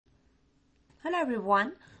Hello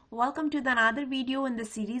everyone, welcome to another video in the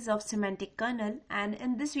series of Semantic Kernel, and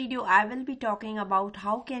in this video I will be talking about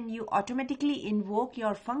how can you automatically invoke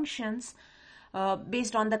your functions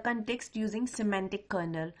based on the context using Semantic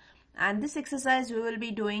Kernel. And this exercise we will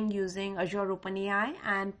be doing using Azure OpenAI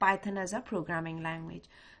and Python as a programming language.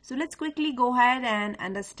 So let's quickly go ahead and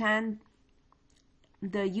understand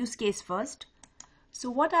the use case first.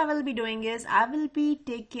 So what I will be doing is I will be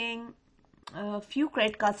taking a few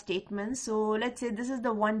credit card statements. So let's say this is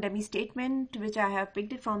the one dummy statement which I have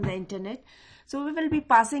picked it from the internet. So we will be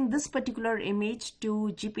passing this particular image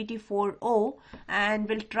to GPT-4o and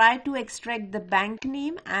we'll try to extract the bank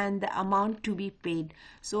name and the amount to be paid.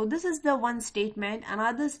 So this is the one statement.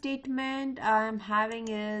 Another statement I'm having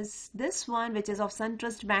is this one, which is of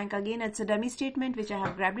SunTrust Bank. Again, it's a dummy statement which I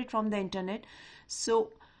have grabbed it from the internet.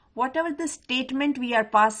 So whatever the statement we are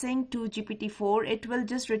passing to GPT-4, it will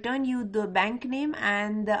just return you the bank name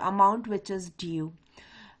and the amount which is due.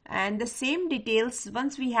 And the same details,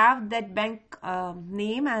 once we have that bank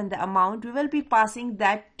name and the amount, we will be passing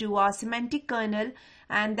that to our semantic kernel,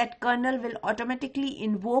 and that kernel will automatically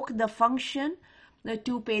invoke the function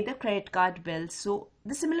to pay the credit card bill. So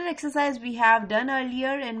the similar exercise we have done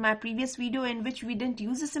earlier in my previous video, in which we didn't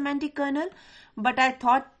use the semantic kernel, but I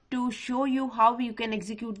thought to show you how you can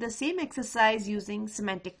execute the same exercise using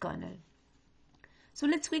semantic kernel. So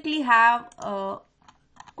let's quickly have a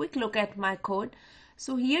quick look at my code.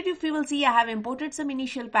 So here if you will see, I have imported some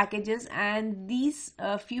initial packages, and these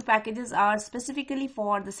few packages are specifically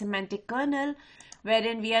for the semantic kernel,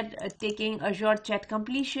 wherein we are taking Azure chat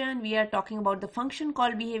completion. We are talking about the function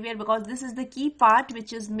call behavior, because this is the key part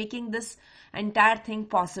which is making this entire thing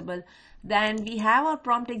possible. Then we have our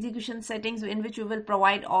prompt execution settings, in which we will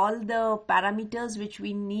provide all the parameters which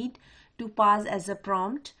we need to pass as a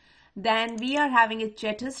prompt. Then we are having a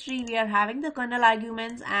chat history, we are having the kernel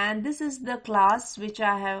arguments, and this is the class which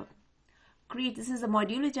I have created. This is a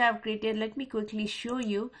module which I have created. Let me quickly show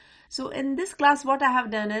you. So in this class, what I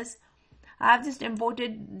have done is I have just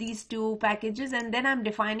imported these two packages, and then I'm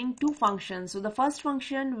defining two functions. So the first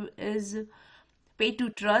function is pay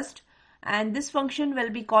to trust, and this function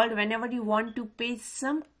will be called whenever you want to pay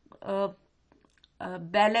some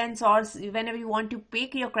balance, or whenever you want to pay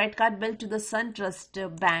your credit card bill to the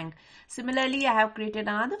SunTrust Bank. Similarly, I have created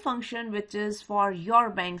another function which is for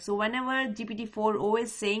your bank. So whenever GPT-4o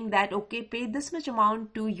is saying that okay, pay this much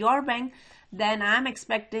amount to your bank, then I'm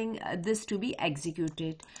expecting this to be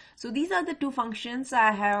executed. So these are the two functions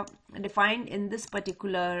I have defined in this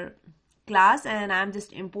particular class, and I'm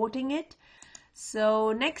just importing it.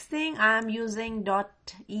 So next thing, I'm using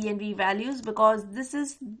 .env values, because this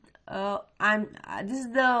is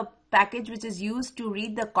the package which is used to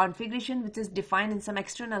read the configuration which is defined in some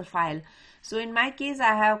external file. So in my case,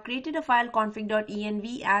 I have created a file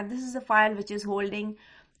config.env, and this is a file which is holding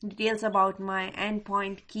details about my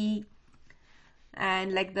endpoint key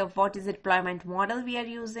and like what is the deployment model we are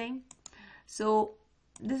using. So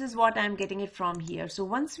this is what I'm getting it from here. So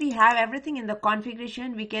once we have everything in the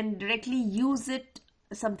configuration, we can directly use it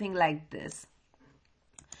something like this.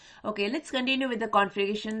 Okay, let's continue with the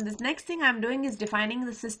configuration. This next thing I'm doing is defining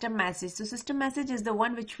the system message. So system message is the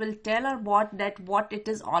one which will tell our bot that what it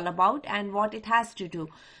is all about and what it has to do.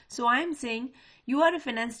 So I'm saying you are a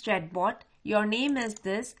finance chatbot, your name is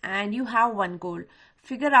this, and you have one goal.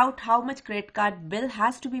 Figure out how much credit card bill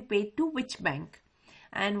has to be paid to which bank.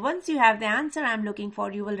 And once you have the answer I'm looking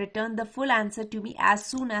for, you will return the full answer to me as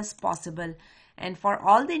soon as possible. And for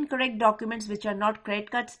all the incorrect documents which are not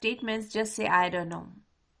credit card statements, just say I don't know.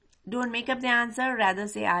 Don't make up the answer, rather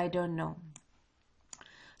say I don't know.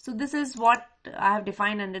 So this is what I have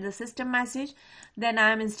defined under the system message. Then I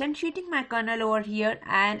am instantiating my kernel over here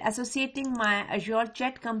and associating my Azure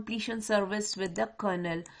chat completion service with the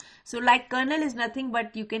kernel. So like kernel is nothing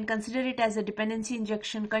but you can consider it as a dependency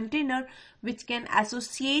injection container which can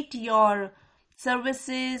associate your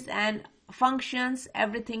services and functions,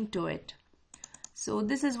 everything to it. So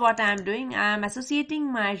this is what I am doing. I am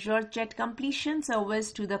associating my Azure chat completion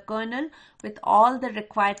service to the kernel with all the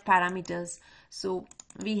required parameters. So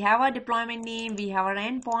we have our deployment name, we have our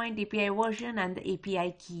endpoint, API version, and the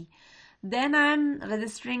API key. Then I am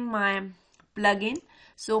registering my plugin.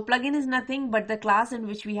 So plugin is nothing but the class in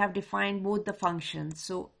which we have defined both the functions.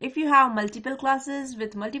 So if you have multiple classes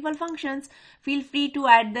with multiple functions, feel free to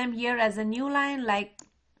add them here as a new line. Like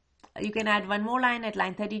you can add one more line at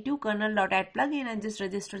line 32, kernel.add plugin, and just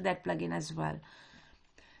register that plugin as well.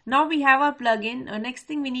 Now we have our plugin. Next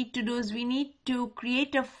thing we need to do is we need to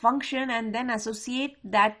create a function and then associate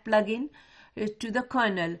that plugin to the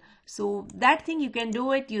kernel. So that thing you can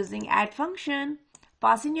do it using add function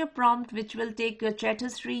pass in your prompt, which will take your chat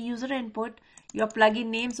history, user input, your plugin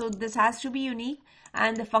name, so this has to be unique,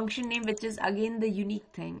 and the function name, which is again the unique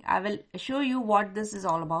thing. I will show you what this is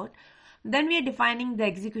all about. Then we are defining the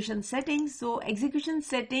execution settings. So execution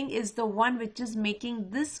setting is the one which is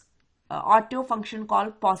making this auto function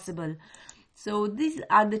call possible. So these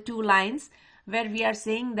are the two lines where we are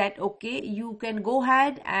saying that, okay, you can go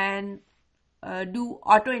ahead and do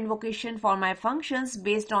auto invocation for my functions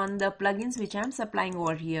based on the plugins which I'm supplying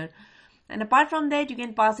over here. And apart from that, you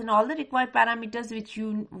can pass in all the required parameters which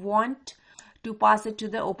you want to pass it to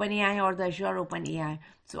the OpenAI or the Azure OpenAI.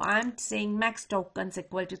 So I'm saying max tokens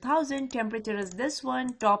equal to 1000, temperature is this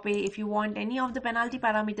one, top A. If you want any of the penalty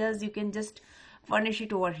parameters, you can just furnish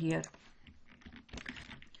it over here.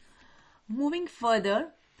 Moving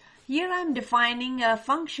further, here I'm defining a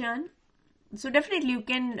function. So definitely you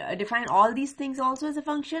can define all these things also as a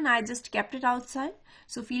function. I just kept it outside.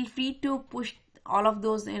 So feel free to push all of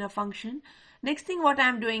those in a function. Next thing what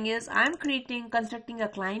I'm doing is I'm constructing a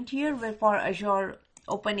client here for Azure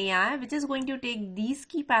OpenAI, which is going to take these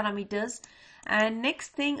key parameters. And next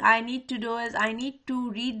thing I need to do is I need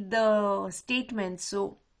to read the statements.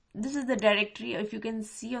 So this is the directory. If you can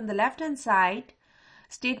see on the left hand side,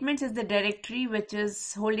 statements is the directory which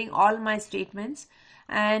is holding all my statements.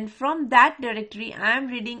 And from that directory, I'm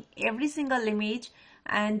reading every single image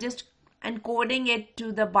and just encoding it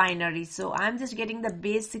to the binary. So I'm just getting the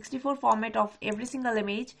base 64 format of every single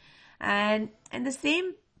image, and in the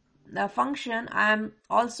same function I'm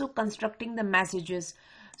also constructing the messages.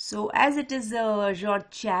 So as it is Azure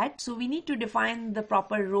chat, so we need to define the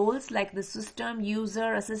proper roles like the system,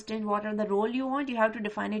 user, assistant, what are the role you want, you have to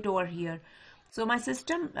define it over here. So my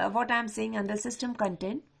system, what I'm saying under system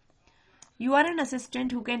content, you are an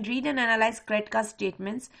assistant who can read and analyze credit card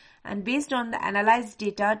statements, and based on the analyzed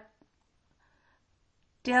data,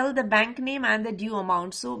 tell the bank name and the due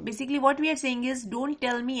amount. So basically what we are saying is, don't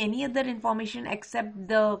tell me any other information except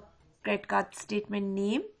the credit card statement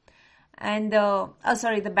name and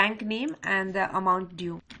the bank name and the amount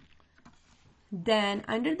due. Then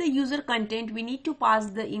under the user content, we need to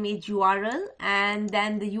pass the image URL, and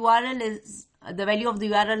then the URL is the value of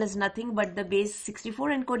the URL is nothing but the base 64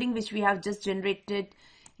 encoding which we have just generated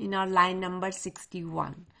in our line number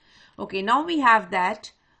 61. Okay, now we have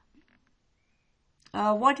that.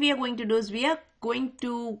 What we are going to do is we are going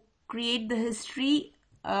to create the history,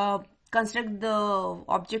 construct the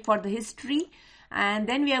object for the history, and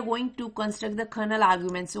then we are going to construct the kernel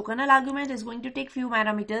argument. So kernel argument is going to take few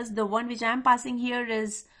parameters. The one which I am passing here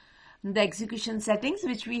is the execution settings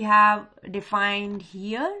which we have defined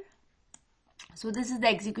here. So this is the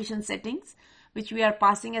execution settings which we are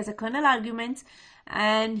passing as a kernel arguments,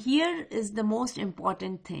 and here is the most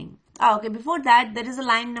important thing. Okay, before that there is a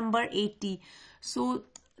line number 80. So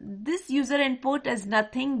this user input is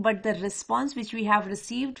nothing but the response which we have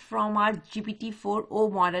received from our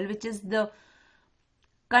GPT-4o model, which is the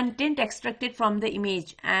content extracted from the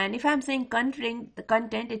image. And if I'm saying the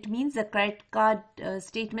content, it means the credit card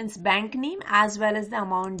statement's bank name as well as the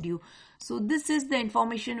amount due. So this is the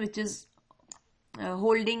information which is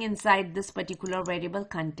holding inside this particular variable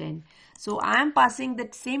content. So I am passing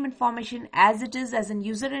that same information as it is as a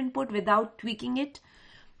user input without tweaking it,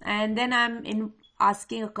 and then I'm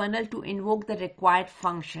asking a kernel to invoke the required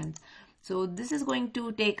functions. So this is going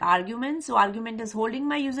to take arguments. So argument is holding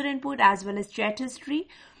my user input as well as chat history.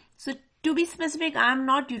 So to be specific, I'm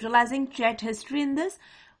not utilizing chat history in this,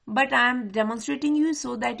 but I'm demonstrating you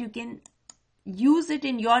so that you can use it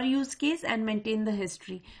in your use case and maintain the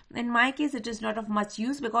history. In my case, it is not of much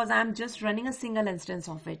use because I'm just running a single instance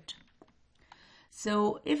of it.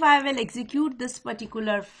 So if I will execute this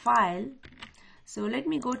particular file, so let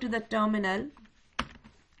me go to the terminal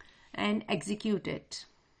and execute it.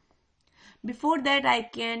 Before that, I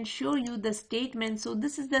can show you the statement. So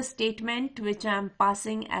this is the statement which I'm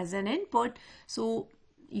passing as an input. So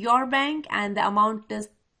your bank, and the amount is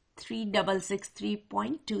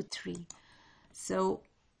 3663.23. So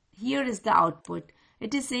here is the output.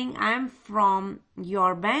 It is saying I am from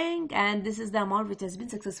your bank and this is the amount which has been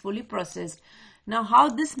successfully processed. Now how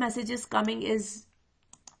this message is coming is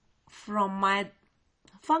from my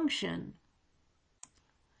function.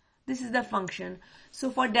 This is the function. So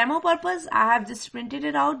for demo purpose, I have just printed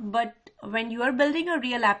it out, but when you are building a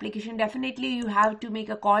real application, definitely you have to make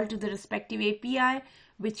a call to the respective API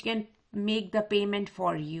which can make the payment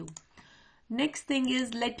for you. Next thing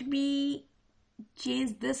is, let me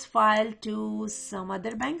change this file to some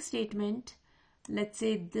other bank statement. Let's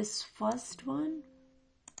say this first one.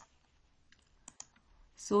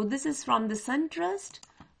 So this is from the SunTrust.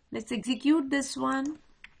 Let's execute this one.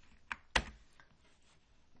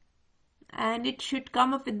 and it should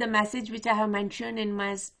come up with the message which I have mentioned in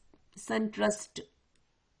my SunTrust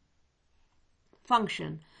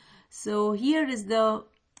function. So here is the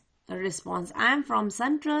response. I am from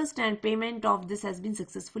SunTrust and payment of this has been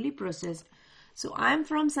successfully processed. So I am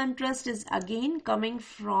from SunTrust is again coming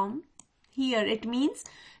from here. It means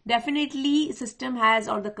definitely system has,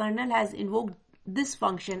 or the kernel has invoked this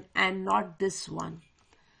function and not this one.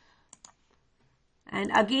 And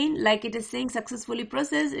again, like it is saying successfully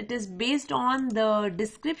processed, it is based on the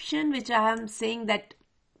description which I am saying that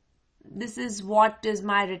this is what is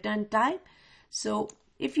my return type. So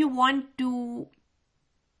if you want to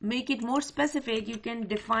make it more specific, you can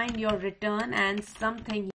define your return and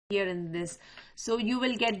something here in this. So you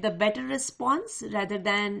will get the better response rather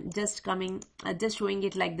than just showing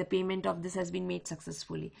it like the payment of this has been made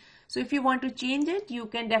successfully. So if you want to change it, you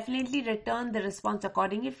can definitely return the response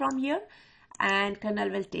accordingly from here, and kernel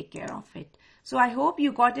will take care of it. So I hope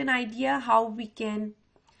you got an idea how we can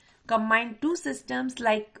combine two systems,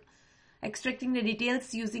 like extracting the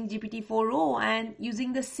details using GPT-4o, and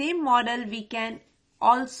using the same model we can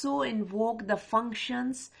also invoke the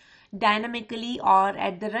functions dynamically or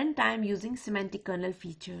at the runtime using semantic kernel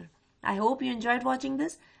feature. I hope you enjoyed watching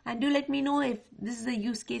this, and do let me know if this is the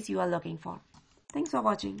use case you are looking for. Thanks for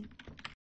watching.